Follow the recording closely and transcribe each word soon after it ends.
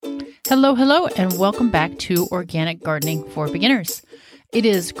Hello, hello, and welcome back to Organic Gardening for Beginners. It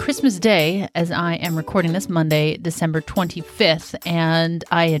is Christmas Day as I am recording this Monday, December 25th, and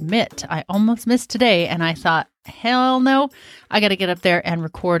I admit I almost missed today, and I thought, hell no, I got to get up there and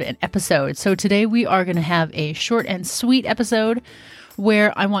record an episode. So today we are going to have a short and sweet episode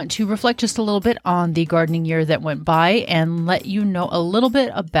where I want to reflect just a little bit on the gardening year that went by and let you know a little bit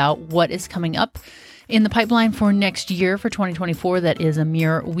about what is coming up in the pipeline for next year, for 2024, that is a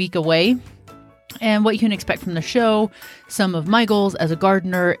mere week away, and what you can expect from the show, some of my goals as a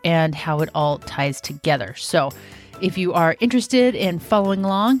gardener, and how it all ties together. So if you are interested in following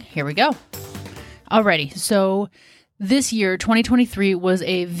along, here we go. Alrighty, so this year, 2023, was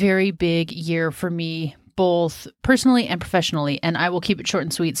a very big year for me, both personally and professionally, and I will keep it short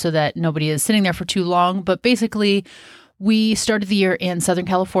and sweet so that nobody is sitting there for too long, but basically, we started the year in Southern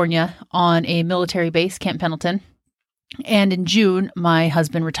California on a military base, Camp Pendleton. And in June, my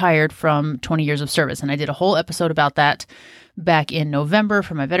husband retired from 20 years of service. And I did a whole episode about that back in November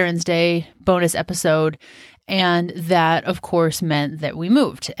for my Veterans Day bonus episode. And that, of course, meant that we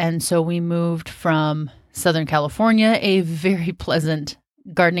moved. And so we moved from Southern California, a very pleasant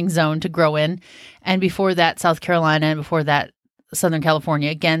gardening zone to grow in. And before that, South Carolina, and before that, Southern California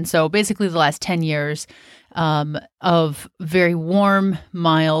again. So basically the last 10 years of very warm,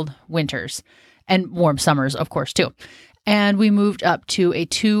 mild winters and warm summers, of course, too. And we moved up to a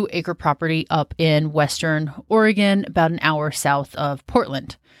 2-acre property up in Western Oregon, about an hour south of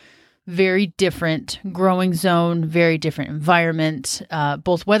Portland. Very different growing zone, very different environment,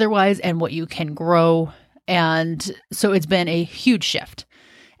 both weather-wise and what you can grow. And so it's been a huge shift.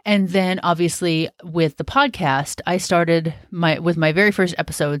 And then obviously with the podcast, I started with my very first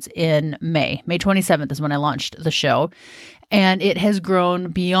episodes in May. May 27th is when I launched the show. And it has grown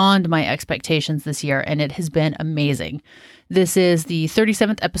beyond my expectations this year, and it has been amazing. This is the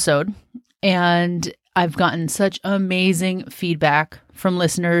 37th episode, and I've gotten such amazing feedback from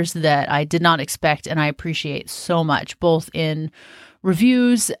listeners that I did not expect, and I appreciate so much, both in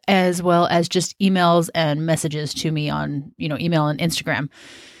reviews as well as just emails and messages to me on, email and Instagram.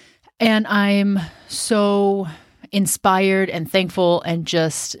 And I'm so inspired and thankful and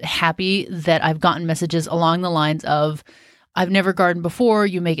just happy that I've gotten messages along the lines of, I've never gardened before,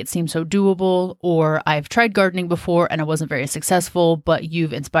 you make it seem so doable, or I've tried gardening before and I wasn't very successful, but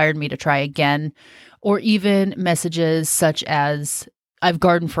you've inspired me to try again. Or even messages such as, I've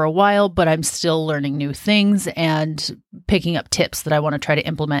gardened for a while, but I'm still learning new things and picking up tips that I want to try to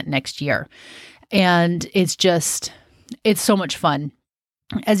implement next year. And it's so much fun.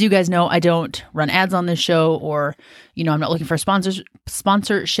 As you guys know, I don't run ads on this show, or, I'm not looking for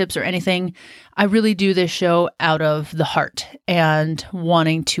sponsorships or anything. I really do this show out of the heart and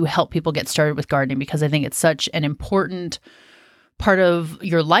wanting to help people get started with gardening, because I think it's such an important part of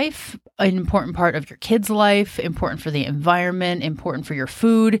your life, an important part of your kids' life, important for the environment, important for your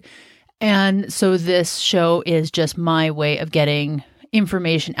food. And so this show is just my way of getting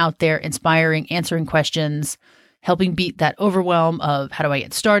information out there, inspiring, answering questions, helping beat that overwhelm of how do I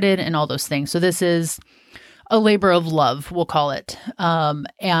get started and all those things. So this is a labor of love, we'll call it.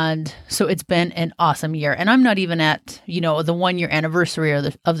 And so it's been an awesome year. And I'm not even at, the 1-year anniversary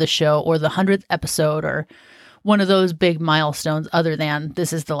of the show, or the 100th episode, or one of those big milestones, other than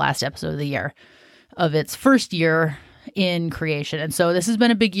this is the last episode of the year of its first year in creation. And so this has been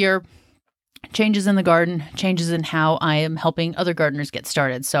a big year. Changes in the garden, changes in how I am helping other gardeners get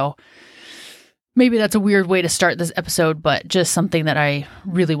started. So maybe that's a weird way to start this episode, but just something that I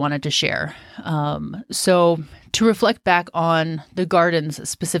really wanted to share. So to reflect back on the gardens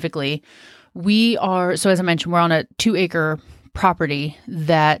specifically, so as I mentioned, we're on a 2-acre property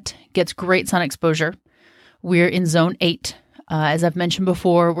that gets great sun exposure. We're in zone 8. As I've mentioned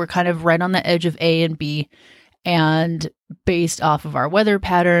before, we're kind of right on the edge of A and B. And based off of our weather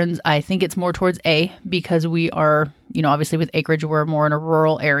patterns, I think it's more towards A, because we are, obviously with acreage, we're more in a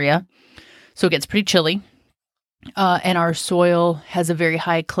rural area. So it gets pretty chilly, and our soil has a very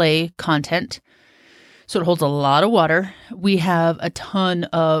high clay content, so it holds a lot of water. We have a ton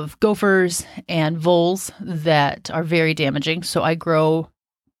of gophers and voles that are very damaging, so I grow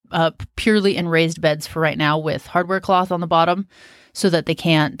purely in raised beds for right now with hardware cloth on the bottom so that they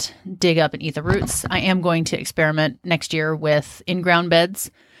can't dig up and eat the roots. I am going to experiment next year with in-ground beds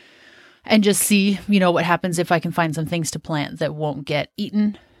and just see, what happens if I can find some things to plant that won't get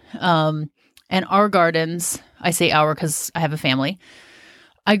eaten. And our gardens, I say our because I have a family,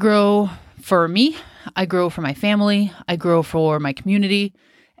 I grow for me, I grow for my family, I grow for my community,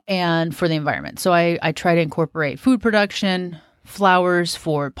 and for the environment. So I try to incorporate food production, flowers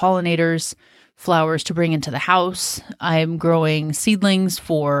for pollinators, flowers to bring into the house. I'm growing seedlings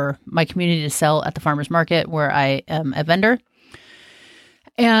for my community to sell at the farmer's market where I am a vendor.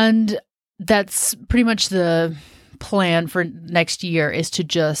 And that's pretty much the plan for next year, is to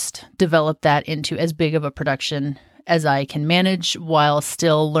just develop that into as big of a production as I can manage while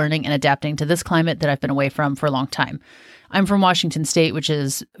still learning and adapting to this climate that I've been away from for a long time. I'm from Washington State, which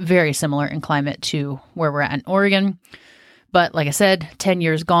is very similar in climate to where we're at in Oregon. But like I said, 10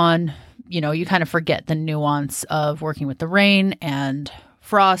 years gone, you kind of forget the nuance of working with the rain and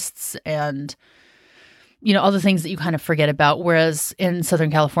frosts and, all the things that you kind of forget about. Whereas in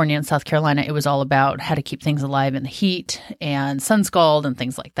Southern California and South Carolina, it was all about how to keep things alive in the heat and sun scald and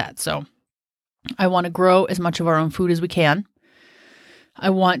things like that. So I want to grow as much of our own food as we can.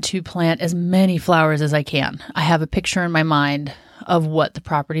 I want to plant as many flowers as I can. I have a picture in my mind of what the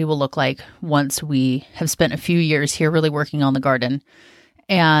property will look like once we have spent a few years here really working on the garden.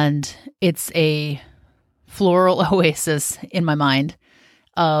 And it's a floral oasis in my mind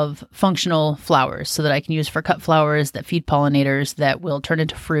of functional flowers so that I can use for cut flowers that feed pollinators that will turn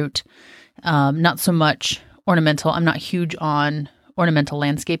into fruit. Not so much ornamental. I'm not huge on ornamental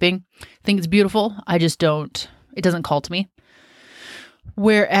landscaping. I think it's beautiful. It doesn't call to me.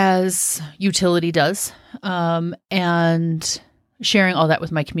 Whereas utility does. And sharing all that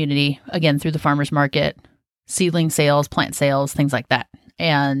with my community, again, through the farmer's market, seedling sales, plant sales, things like that,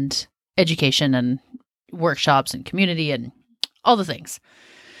 and education and workshops and community and all the things.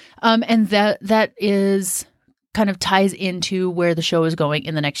 And that is kind of ties into where the show is going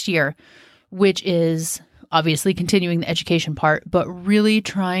in the next year, which is obviously continuing the education part, but really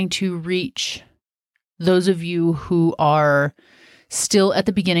trying to reach those of you who are still at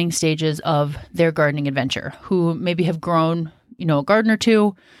the beginning stages of their gardening adventure, who maybe have grown, a garden or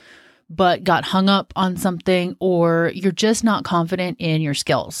two, but got hung up on something, or you're just not confident in your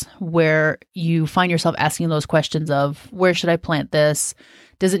skills, where you find yourself asking those questions of, where should I plant this?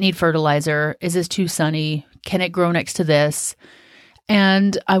 Does it need fertilizer? Is this too sunny? Can it grow next to this?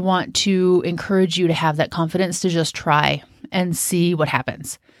 And I want to encourage you to have that confidence to just try and see what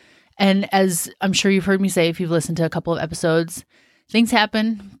happens. And as I'm sure you've heard me say, if you've listened to a couple of episodes, things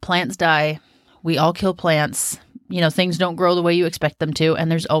happen, plants die, we all kill plants. Things don't grow the way you expect them to,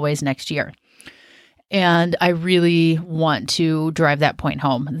 and there's always next year. And I really want to drive that point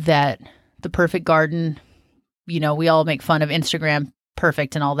home, that the perfect garden, we all make fun of Instagram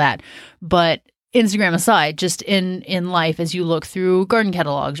perfect and all that. But Instagram aside, just in life, as you look through garden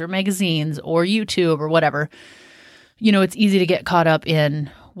catalogs or magazines or YouTube or whatever, it's easy to get caught up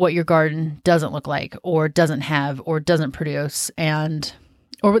in what your garden doesn't look like or doesn't have or doesn't produce,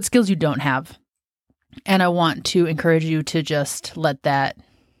 or what skills you don't have. And I want to encourage you to just let that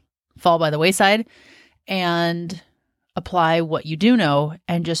fall by the wayside and apply what you do know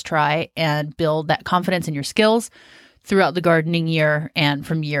and just try and build that confidence in your skills throughout the gardening year and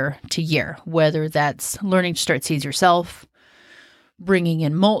from year to year, whether that's learning to start seeds yourself, bringing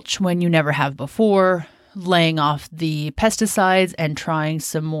in mulch when you never have before, laying off the pesticides and trying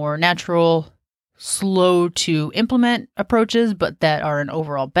some more natural, slow to implement approaches, but that are an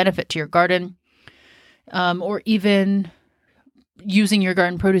overall benefit to your garden. Or even using your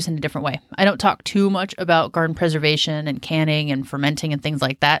garden produce in a different way. I don't talk too much about garden preservation and canning and fermenting and things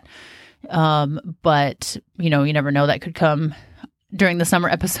like that. But, you never know, that could come during the summer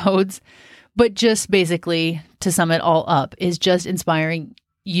episodes. But just basically, to sum it all up, is just inspiring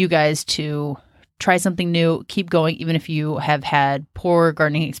you guys to try something new, keep going, even if you have had poor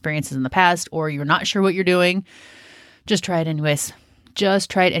gardening experiences in the past or you're not sure what you're doing. Just try it anyways.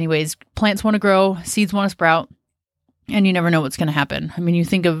 Plants want to grow, seeds want to sprout, and you never know what's going to happen. I mean, you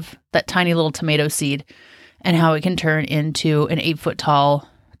think of that tiny little tomato seed and how it can turn into an 8-foot tall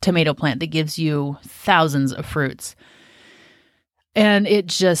tomato plant that gives you thousands of fruits. And it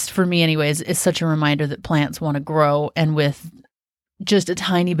just, for me anyways, is such a reminder that plants want to grow, and with just a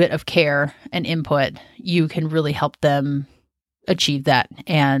tiny bit of care and input, you can really help them achieve that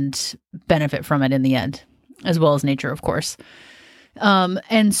and benefit from it in the end, as well as nature, of course.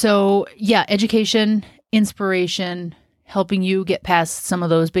 And so, education, inspiration, helping you get past some of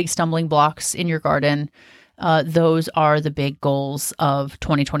those big stumbling blocks in your garden. Those are the big goals of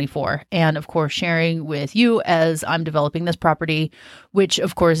 2024. And of course, sharing with you as I'm developing this property, which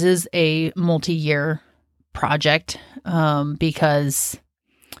of course is a multi-year project, because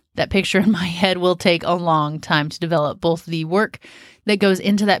that picture in my head will take a long time to develop, both the work that goes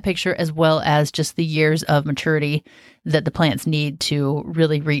into that picture as well as just the years of maturity that the plants need to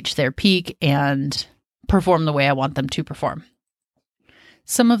really reach their peak and perform the way I want them to perform.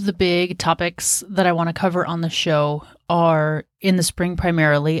 Some of the big topics that I want to cover on the show are in the spring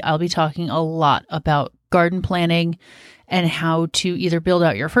primarily. I'll be talking a lot about garden planning and how to either build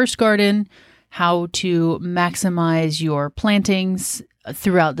out your first garden, how to maximize your plantings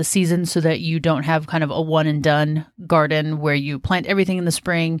throughout the season so that you don't have kind of a one and done garden where you plant everything in the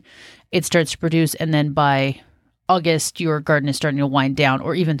spring, it starts to produce, and then by August, your garden is starting to wind down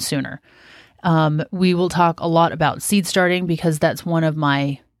or even sooner. We will talk a lot about seed starting because that's one of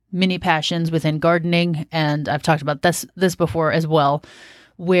my mini passions within gardening. And I've talked about this before as well,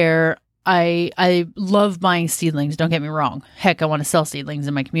 where I love buying seedlings. Don't get me wrong. Heck, I want to sell seedlings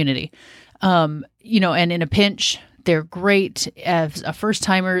in my community. And in a pinch, they're great. As a first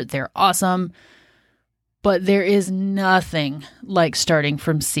timer, they're awesome. But there is nothing like starting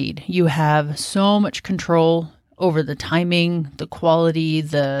from seed. You have so much control over the timing, the quality,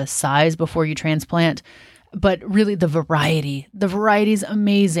 the size before you transplant, but really the variety. The variety is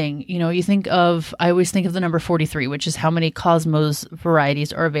amazing. I always think of the number 43, which is how many Cosmos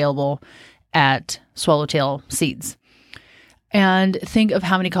varieties are available at Swallowtail Seeds. And think of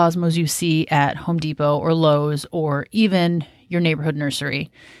how many Cosmos you see at Home Depot or Lowe's or even your neighborhood nursery.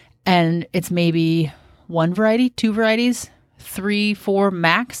 And it's maybe one variety, two varieties, 3, 4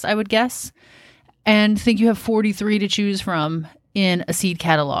 max, I would guess. And think you have 43 to choose from in a seed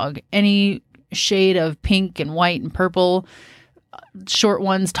catalog. Any shade of pink and white and purple, short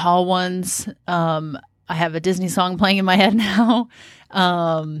ones, tall ones. I have a Disney song playing in my head now.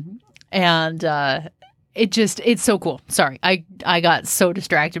 It's so cool. Sorry, I got so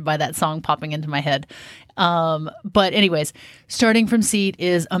distracted by that song popping into my head. But anyways, starting from seed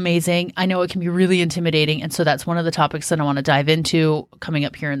is amazing. I know it can be really intimidating. And so that's one of the topics that I want to dive into coming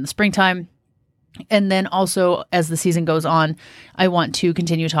up here in the springtime. And then also, as the season goes on, I want to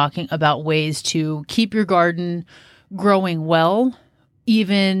continue talking about ways to keep your garden growing well,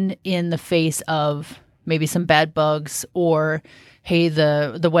 even in the face of maybe some bad bugs or, hey,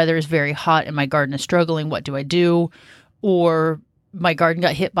 the weather is very hot and my garden is struggling. What do I do? Or my garden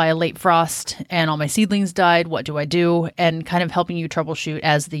got hit by a late frost and all my seedlings died. What do I do? And kind of helping you troubleshoot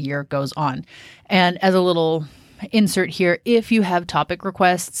as the year goes on. And as a little insert here, if you have topic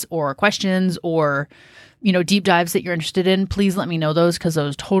requests or questions or deep dives that you're interested in, please let me know those because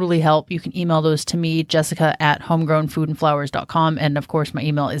those totally help. You can email those to me, jessica@homegrownfoodandflowers.com. And of course, my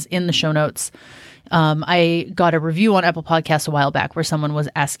email is in the show notes. I got a review on Apple Podcasts a while back where someone was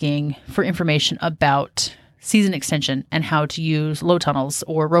asking for information about season extension and how to use low tunnels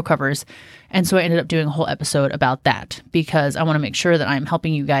or row covers. And so I ended up doing a whole episode about that because I want to make sure that I'm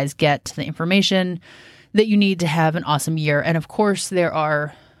helping you guys get the information that you need to have an awesome year. And of course, there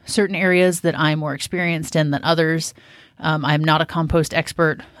are certain areas that I'm more experienced in than others. I'm not a compost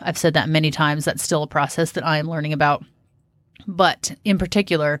expert. I've said that many times. That's still a process that I am learning about. But in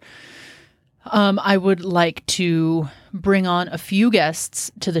particular, I would like to bring on a few guests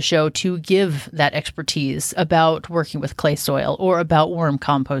to the show to give that expertise about working with clay soil or about worm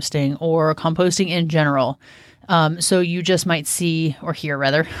composting or composting in general. So you just might see or hear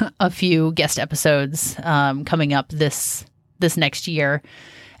rather a few guest episodes coming up this next year,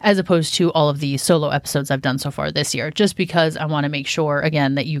 as opposed to all of the solo episodes I've done so far this year, just because I want to make sure,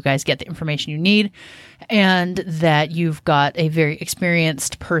 again, that you guys get the information you need and that you've got a very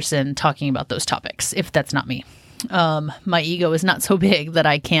experienced person talking about those topics, if that's not me. My ego is not so big that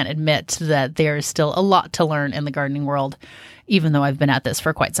I can't admit that there's still a lot to learn in the gardening world, even though I've been at this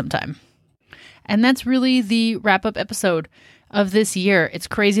for quite some time. And that's really the wrap-up episode of this year. It's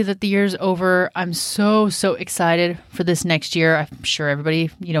crazy that the year's over. I'm so excited for this next year. I'm sure everybody,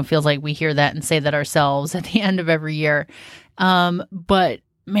 feels like we hear that and say that ourselves at the end of every year. But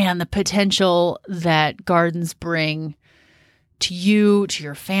man, the potential that gardens bring to you, to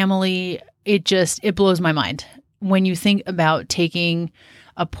your family, it blows my mind. When you think about taking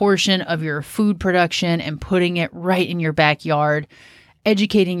a portion of your food production and putting it right in your backyard,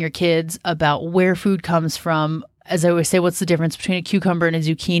 educating your kids about where food comes from. As I always say, what's the difference between a cucumber and a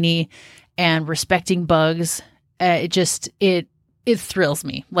zucchini, and respecting bugs. It thrills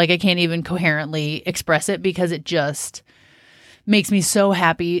me. Like I can't even coherently express it because it just makes me so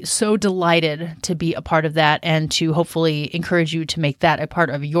happy, so delighted to be a part of that and to hopefully encourage you to make that a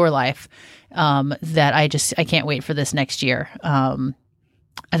part of your life. That I can't wait for this next year. I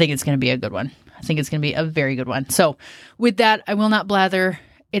think it's going to be a good one. I think it's going to be a very good one. So with that, I will not blather.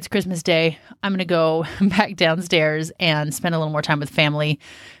 It's Christmas Day. I'm going to go back downstairs and spend a little more time with family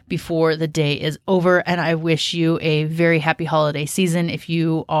before the day is over. And I wish you a very happy holiday season. If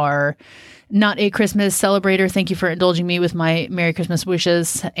you are not a Christmas celebrator, thank you for indulging me with my Merry Christmas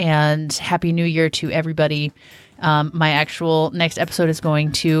wishes and Happy New Year to everybody. My actual next episode is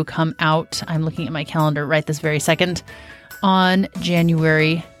going to come out, I'm looking at my calendar right this very second, on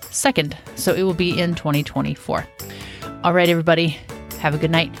January 2nd. So it will be in 2024. All right, everybody. Have a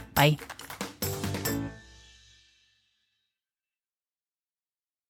good night. Bye.